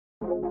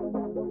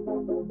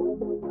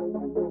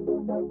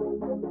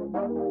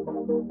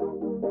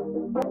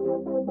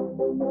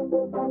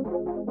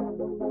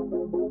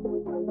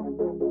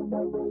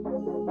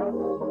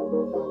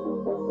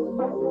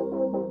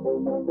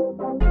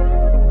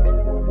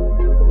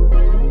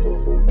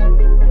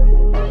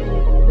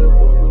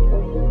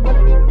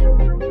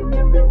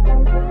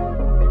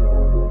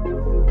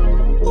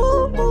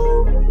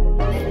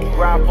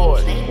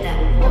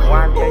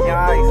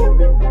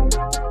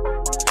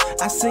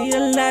I see a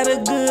lot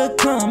of good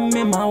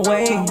coming my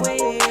way.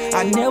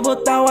 I never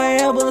thought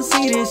I'd ever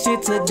see this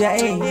shit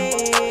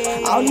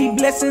today. All these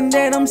blessings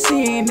that I'm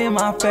seeing in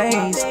my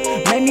face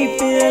make me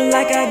feel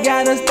like I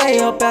gotta stay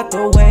up out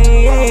the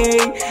way.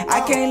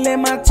 I can't let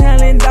my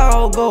talent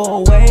dog go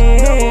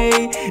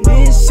away.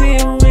 This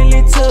shit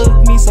really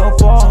took me so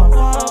far,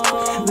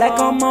 like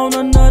I'm on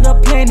another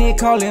planet,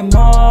 call it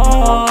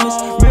Mars.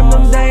 Remember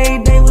them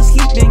days they was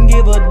sleeping,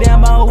 give a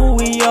damn about who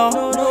we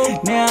are.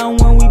 Now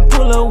when we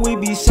pull up, we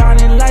be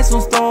shining like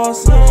some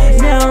stars.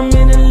 Now I'm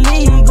in the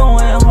league,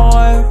 going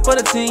hard for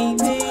the team.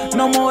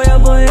 No more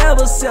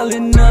ever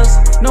selling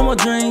us, no more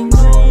dreams.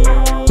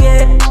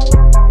 Yeah.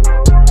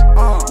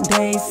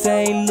 They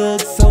say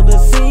look so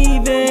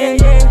deceiving.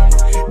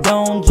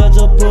 Don't judge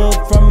a book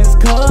from its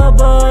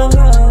cover.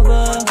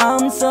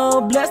 I'm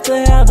so blessed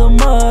to have a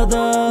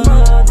mother.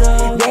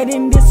 They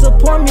didn't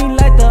disappoint me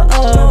like the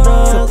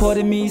others.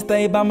 Supported me,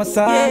 stayed by my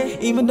side,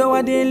 even though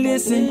I didn't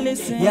listen.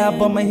 Yeah, I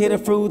bumped my head a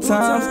few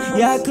times.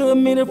 Yeah, I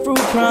commit a few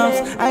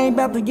crimes. I ain't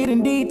about to get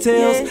in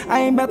details.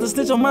 I ain't about to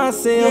snitch on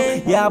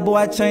myself. Yeah, boy,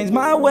 I changed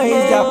my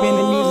ways. Got in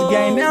the music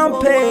game, now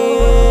I'm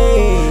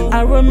paid.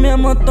 I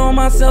remember throwing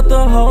myself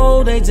the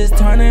hole, they just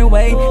turning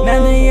away.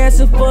 Now they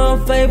asking for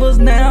favors,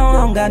 now I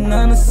don't got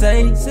nothing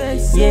to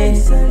say. Yeah,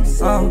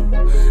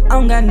 I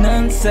don't got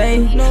nothing to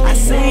say. I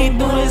see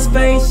through this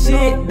fake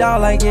shit,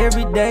 dog, like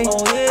every day.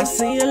 I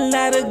see a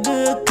lot of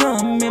good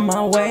coming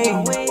my way.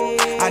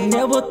 I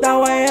never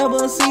thought I'd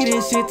ever see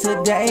this shit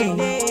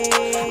today.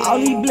 All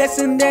these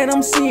blessings that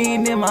I'm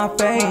seeing in my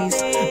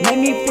face make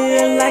me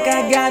feel like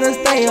I gotta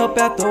stay up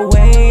out the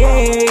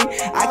way.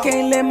 I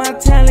can't let my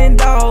talent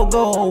dog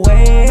go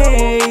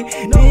away.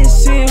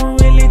 This shit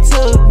really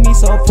took me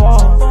so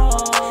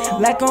far,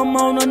 like I'm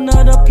on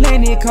another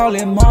planet, call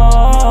it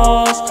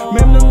Mars.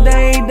 Remember them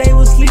days they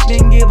was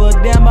sleeping, give a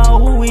damn about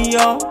who we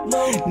are.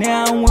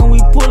 Now when we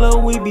pull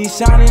up, we be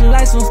shining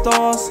like some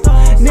stars.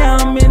 Now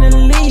I'm in the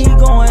league,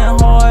 going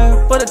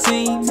hard for the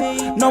team.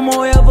 No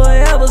more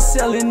ever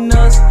selling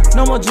us,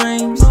 no more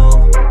dreams.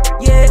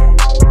 Yeah.